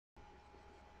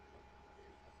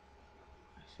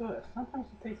sure. Sometimes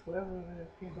it takes forever to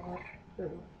figure out what to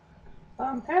do.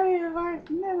 Hey, advice,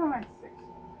 never mind 6.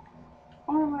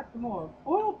 On with more.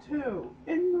 Portal 2.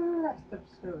 In the last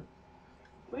episode,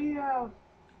 we have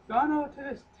gone over to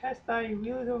this test I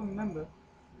really don't remember.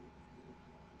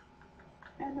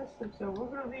 In this episode, we're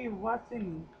going to be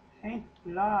watching paint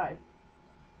fly.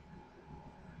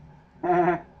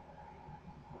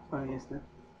 Funny, isn't it?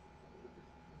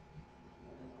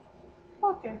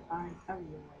 Okay, fine. Have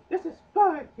your way. This is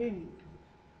Burger King.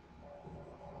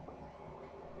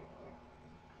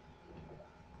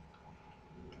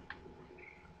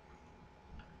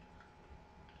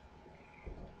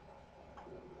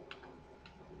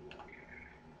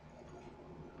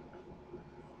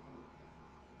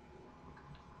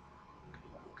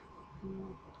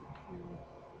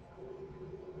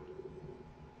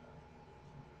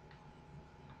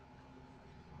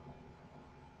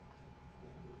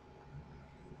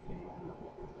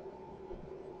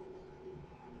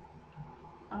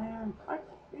 I am quite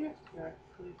confused here,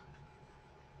 actually.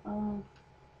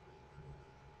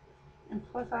 And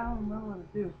plus I don't remember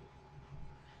what to do.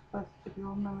 Plus, if you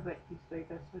remember that Easter egg,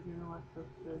 that's what you know I'm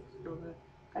supposed to go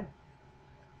there.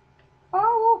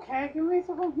 Oh, okay, I can raise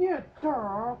it from here,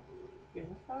 duh! Okay,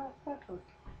 that's how that goes.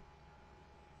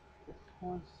 This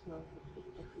one cell is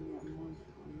looking at one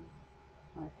screen.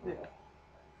 Right there.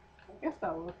 I guess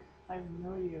that'll work. I have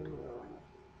no idea where I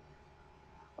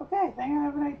am. Okay, I think I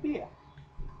have an idea.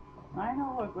 I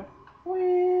know what, but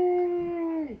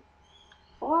whee!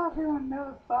 A lot of people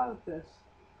never thought of this.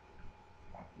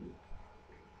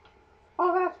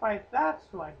 Oh, that's right,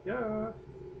 duh.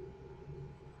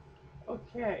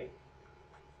 Okay.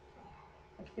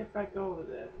 Let's get back over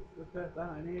there, because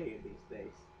I'm an idiot these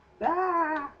days.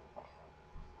 Ah!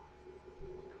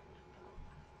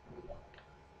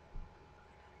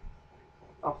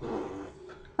 Oh.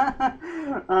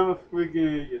 I'm a freaking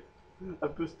idiot. I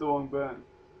pushed the wrong button.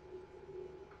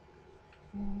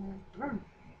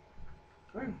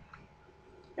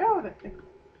 Go with it.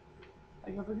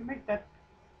 I hope we can make that.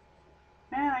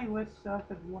 Man, I wish I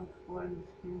could one for in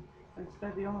this game.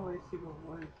 Instead, the only way to see the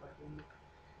one is by doing it.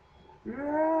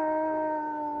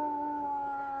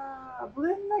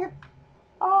 Didn't make it.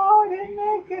 Oh, I didn't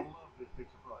make it.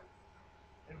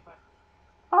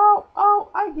 Oh,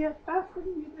 I guess that's what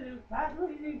you need to do. That's what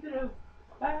you need to do.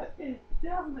 That is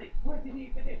definitely what you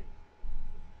need to do.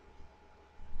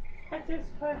 I just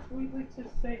heard Sweetly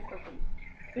just say something.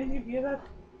 Did you hear that?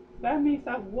 That means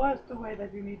that was the way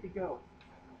that you need to go.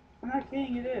 I'm not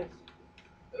kidding, it is.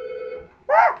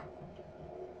 Ah!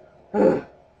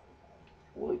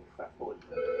 Holy crap, holy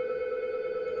crap.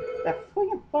 That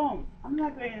freaking phone! I'm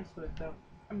not gonna answer it though.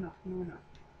 I'm not, no, no.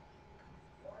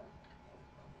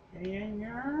 Yeah.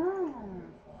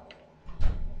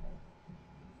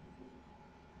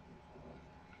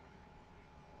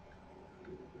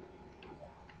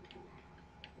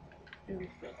 Do we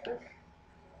get this?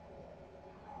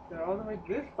 Go all the way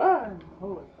this button!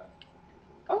 Holy crap.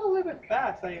 I was a little bit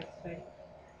fast, I have to say.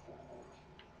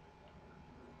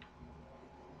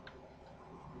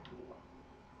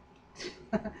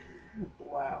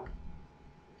 Wow.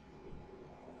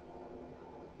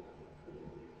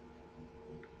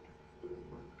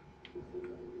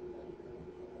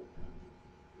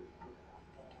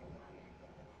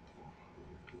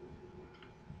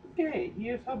 Okay,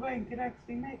 here's how I can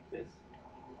actually make this.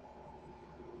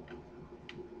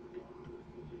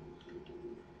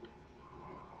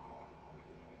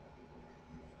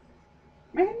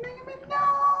 Man, no!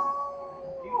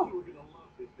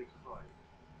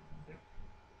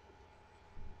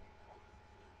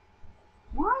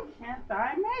 Why can't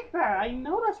I make that? I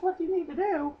know that's what you need to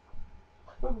do.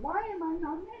 But why am I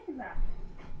not making that?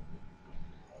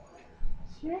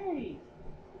 Jeez.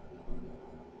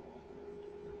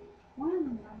 Why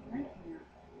am I not making it?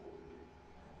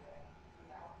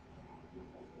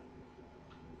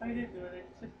 I did do it.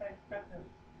 It's just I forgot to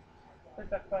put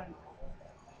that button.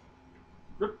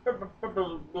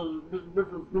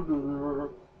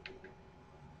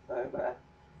 Sorry about that.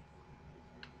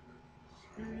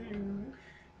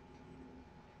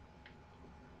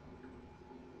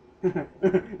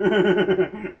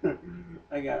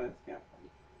 I got it. Yeah.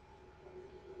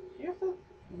 Here's the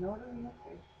note in the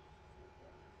face.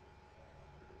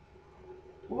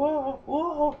 Whoa,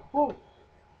 whoa, whoa.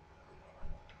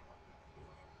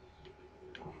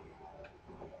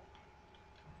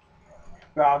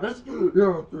 Now this,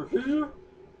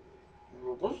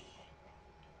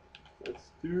 let's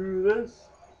do this,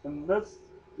 and let's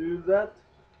do that.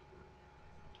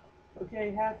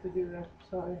 Okay, I have to do that,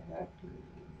 so I have to.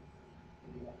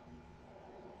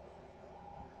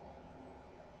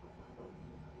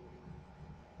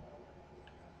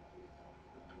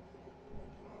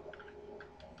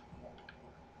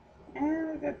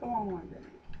 get the wrong one, didn't I?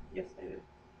 Yes, I did.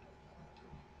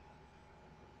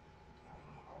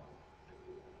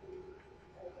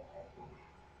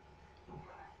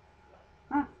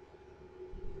 Huh?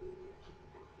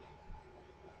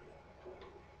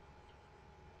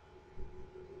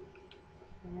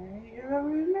 Okay, you're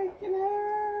making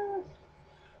it.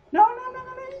 No, no, no,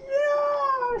 no, no,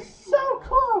 yeah! So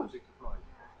close!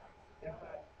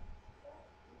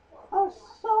 I was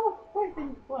so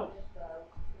freaking close.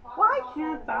 Why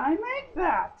can't I make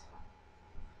that?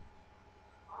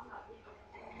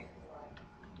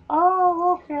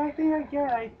 Oh, okay, I think I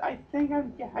get it. I think I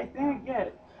get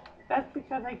it. That's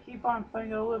because I keep on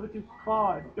playing it a little bit too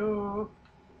far. Dude.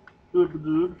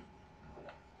 Dude.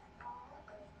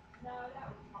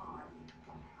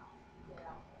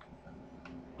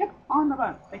 Get on the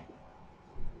button. Thank you.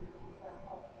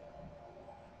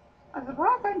 I'm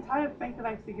surprised I'm tired of thinking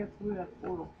I should get through that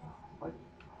portal. Like,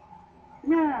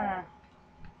 yeah.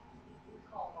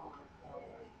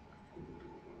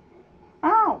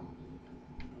 Ow!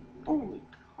 Holy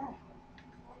crap.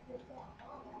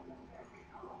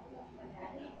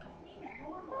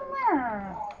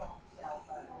 Yeah.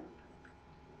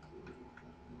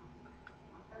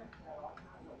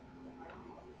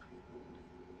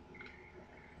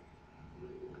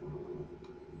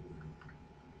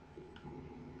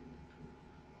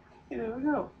 Okay, there we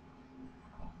go.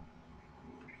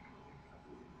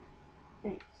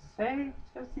 Okay, save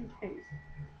just in case.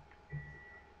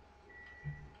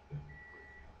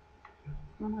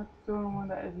 I'm gonna have to throw in one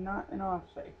that is not an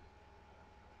autosave.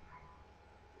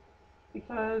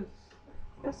 Because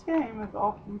this game is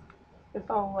often, it's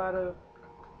a lot of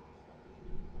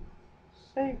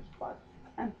save spots.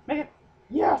 And make it,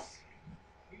 yes!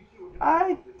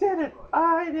 I did it!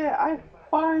 I did it! I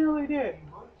finally did it!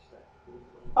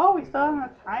 Oh, we still have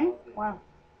enough time? Wow.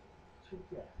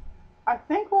 I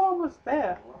think we're almost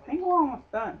there. I think we're almost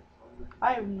done.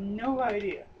 I have no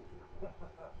idea.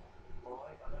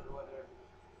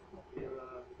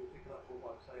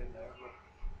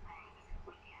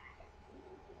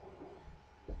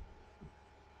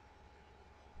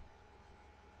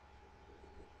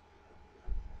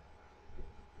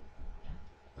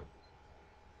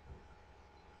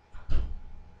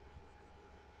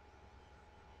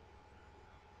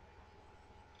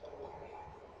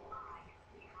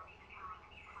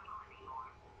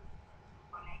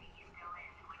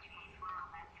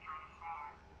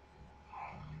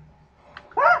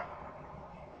 Ah!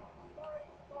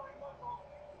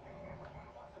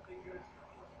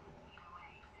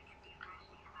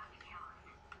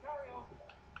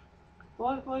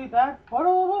 Luckily, that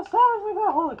portal was savage with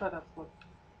that. Holy crap, that's good.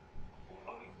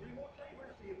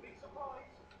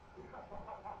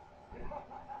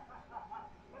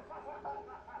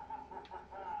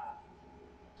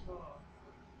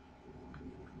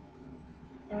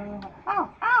 Ow,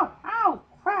 ow, ow,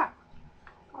 crap!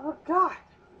 Oh god!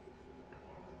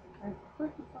 I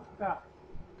freaking forgot.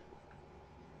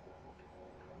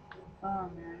 Oh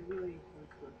man, I really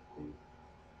hate this thing.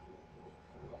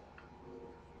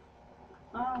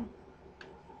 Um,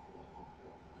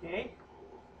 okay.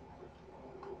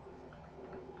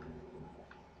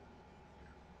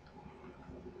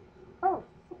 Oh,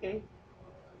 okay.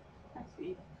 I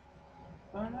see.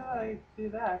 So now that I do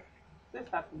that, this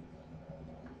happens.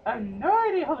 I have no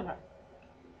idea. Hold on.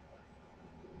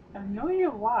 I have no idea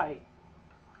why.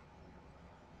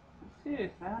 I'm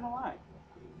serious, I don't know why.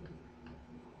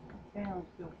 Okay, I'm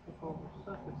still flip over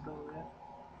surface over there.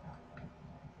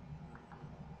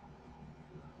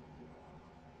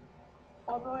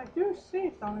 Although I do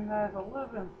see something that is a little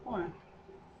bit important.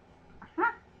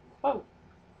 Aha! Oh!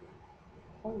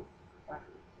 Oh, crap.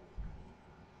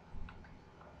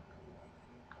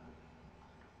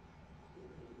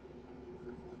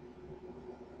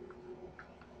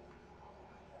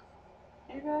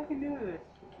 Maybe I can do this.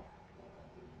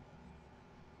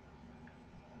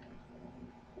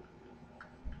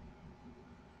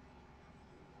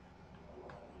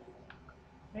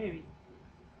 Maybe.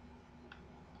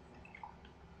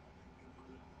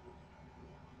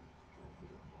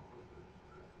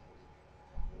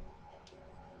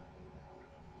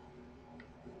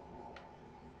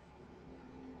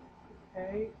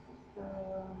 Okay.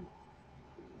 Um,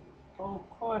 oh, of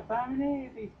course, I'm an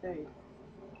idiot these days.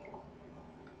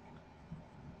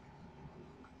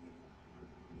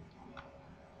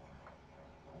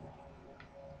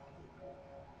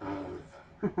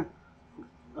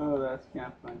 Oh, that's kind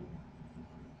of funny.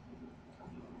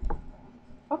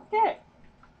 Okay.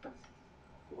 Let's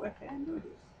go ahead and do this.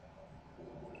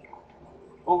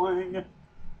 Boing.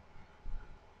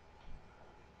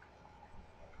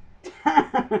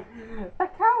 That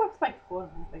kind of looks like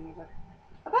poison thing. But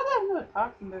I thought that was no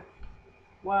toxin there.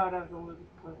 Wow, that was a little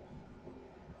close.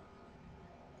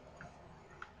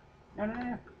 No, no, no,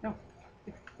 no, no.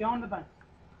 Get on the bun.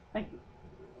 Thank you.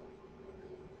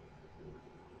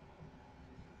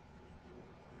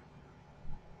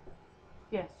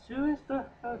 Yes, as soon as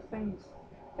those things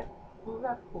get through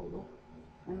that portal,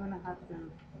 I'm gonna have to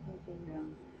take it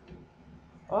down.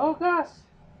 Oh gosh!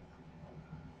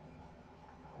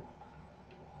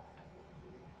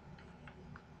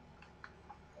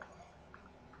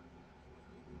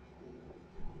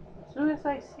 As soon as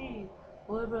I see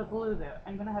a little bit of blue there,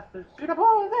 I'm gonna have to shoot up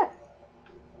all of that!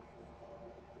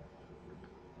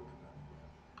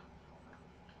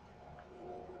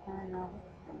 And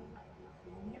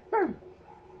boom!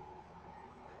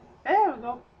 There we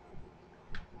go!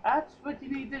 That's what you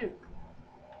need to do.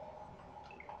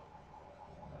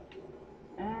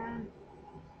 And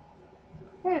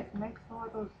hey, it makes all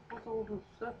those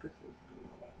surfaces.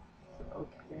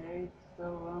 Okay,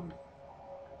 so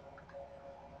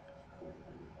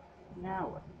now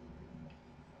what?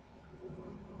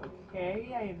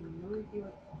 Okay, I have no idea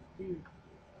what to do.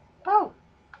 Oh!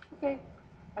 Okay,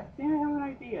 I think I have an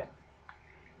idea.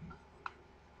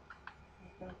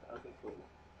 Okay, cool.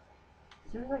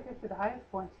 As soon as I get to the highest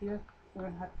point here, we're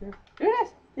gonna have to do this!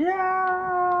 Yeah!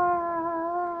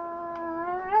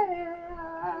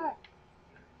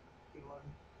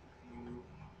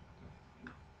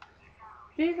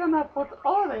 These are not what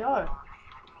all they are.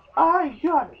 I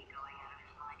got it!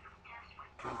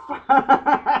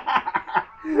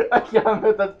 Okay,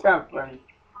 that's kind of funny.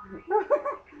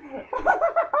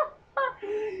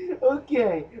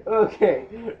 Okay,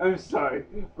 I'm sorry,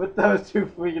 but that was too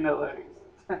freaking hilarious.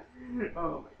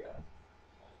 Oh my god.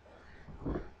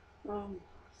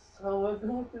 So we're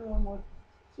going to do one more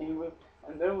chamber,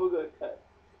 and then we're gonna cut.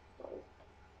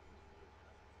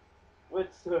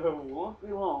 Which won't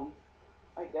be long,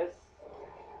 I guess.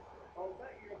 I'll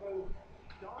bet you're both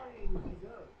dying to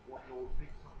know what your big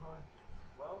surprise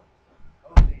is. Well,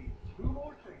 only two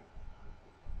more chambers.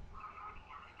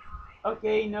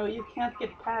 Okay, no, you can't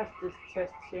get past this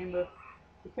test chamber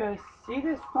because see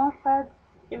this launch pad?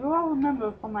 If you all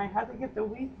remember from my How to Get the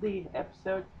Weekly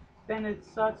episode, then it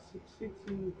starts to shoot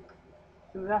you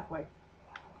through that way.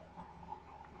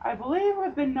 I believe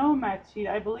with the Nomad sheet,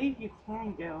 I believe you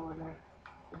can get over there.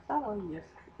 Is that all? Yes,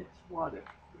 it's water.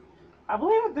 I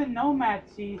believe with the Nomad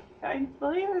sheet, I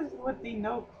believe it's with the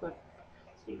no clip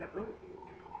sheet, I believe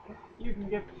you can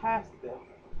get past it.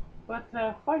 But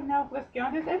right now, let's get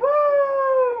on this and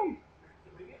boom!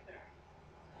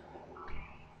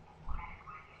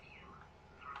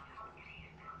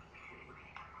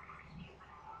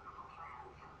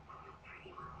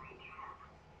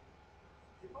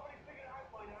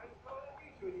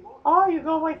 Oh, you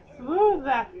go right through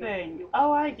that thing.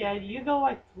 Oh, I get it. You go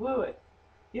right through it.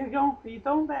 You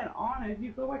don't land on it.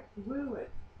 You go right through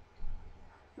it.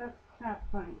 That's kind of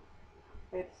funny.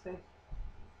 It's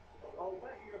I'll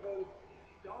bet you're both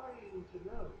dying to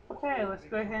know. okay. Let's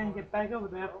go ahead and get back over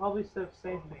there. Probably so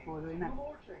safe before doing that. Two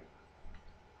more chambers.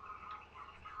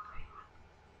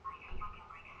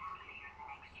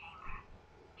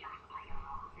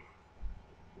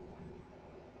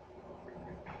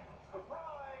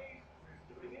 Surprise!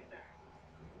 We're doing it now.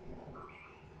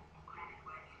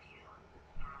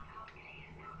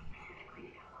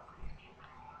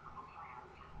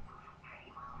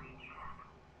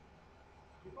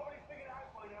 You've already figured it out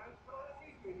by now, but I don't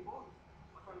need you anymore.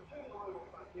 I found two little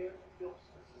robots back here built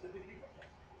specifically for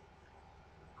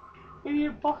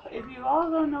testing. If you all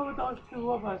don't know what those two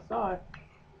robots are,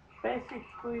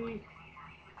 basically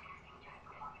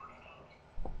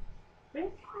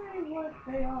what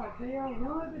they are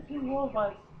one of the two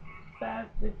robots that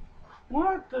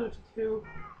one of those two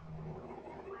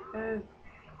is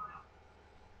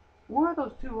one of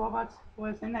those two robots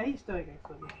was in that Easter egg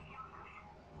actually.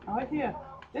 Right here.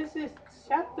 This is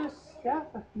chapter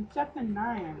 9,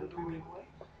 I believe.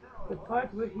 The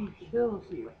part where he kills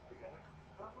you.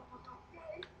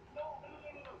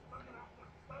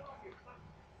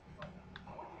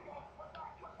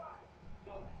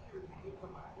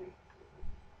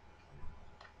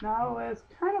 Now, it's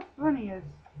kind of funny is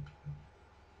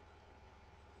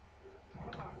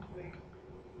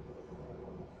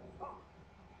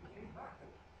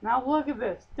now look at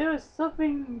this. There's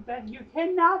something that you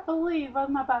cannot believe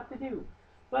I'm about to do.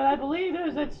 But I believe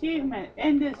there's an achievement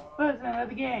in this version of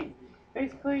the game.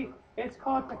 Basically, it's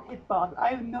called the Pit Boss. I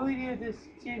have no idea this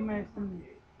achievement is from.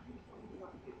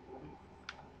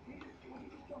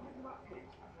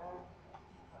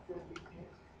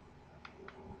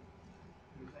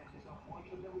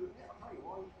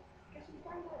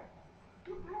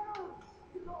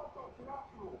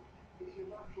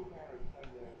 virtual there and stay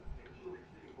there. It's really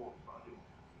difficult, but I didn't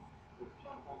just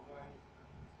jump on there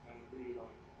and really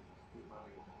like keep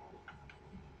running.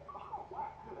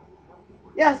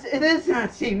 Yes, it is an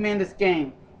achievement in this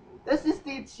game. This is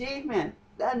the achievement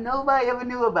that nobody ever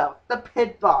knew about. The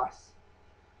pit boss.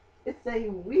 It's a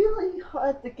really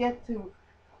hard to get to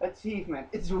achievement.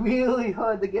 It's really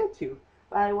hard to get to.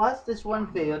 But I watched this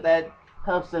one video that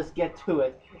helps us get to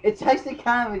it. It's actually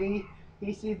kind of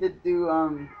easy to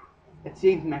do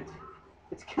achievement.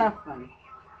 It's kind of funny.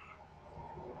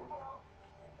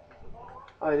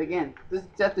 Alright, again, this is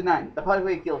chapter 9, the part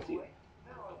where he kills you.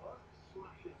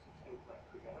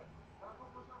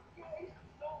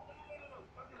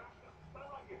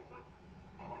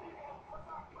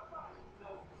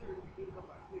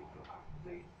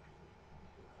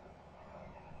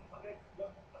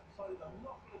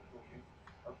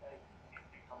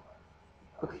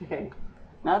 Okay,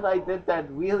 now that I did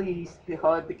that really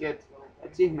hard to get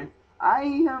achievement, I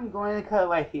am going to cut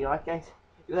right here. Like guys,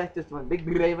 if you like this one, big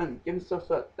raven, give me some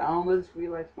sort down this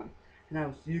real life one, and I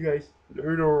will see you guys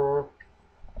later.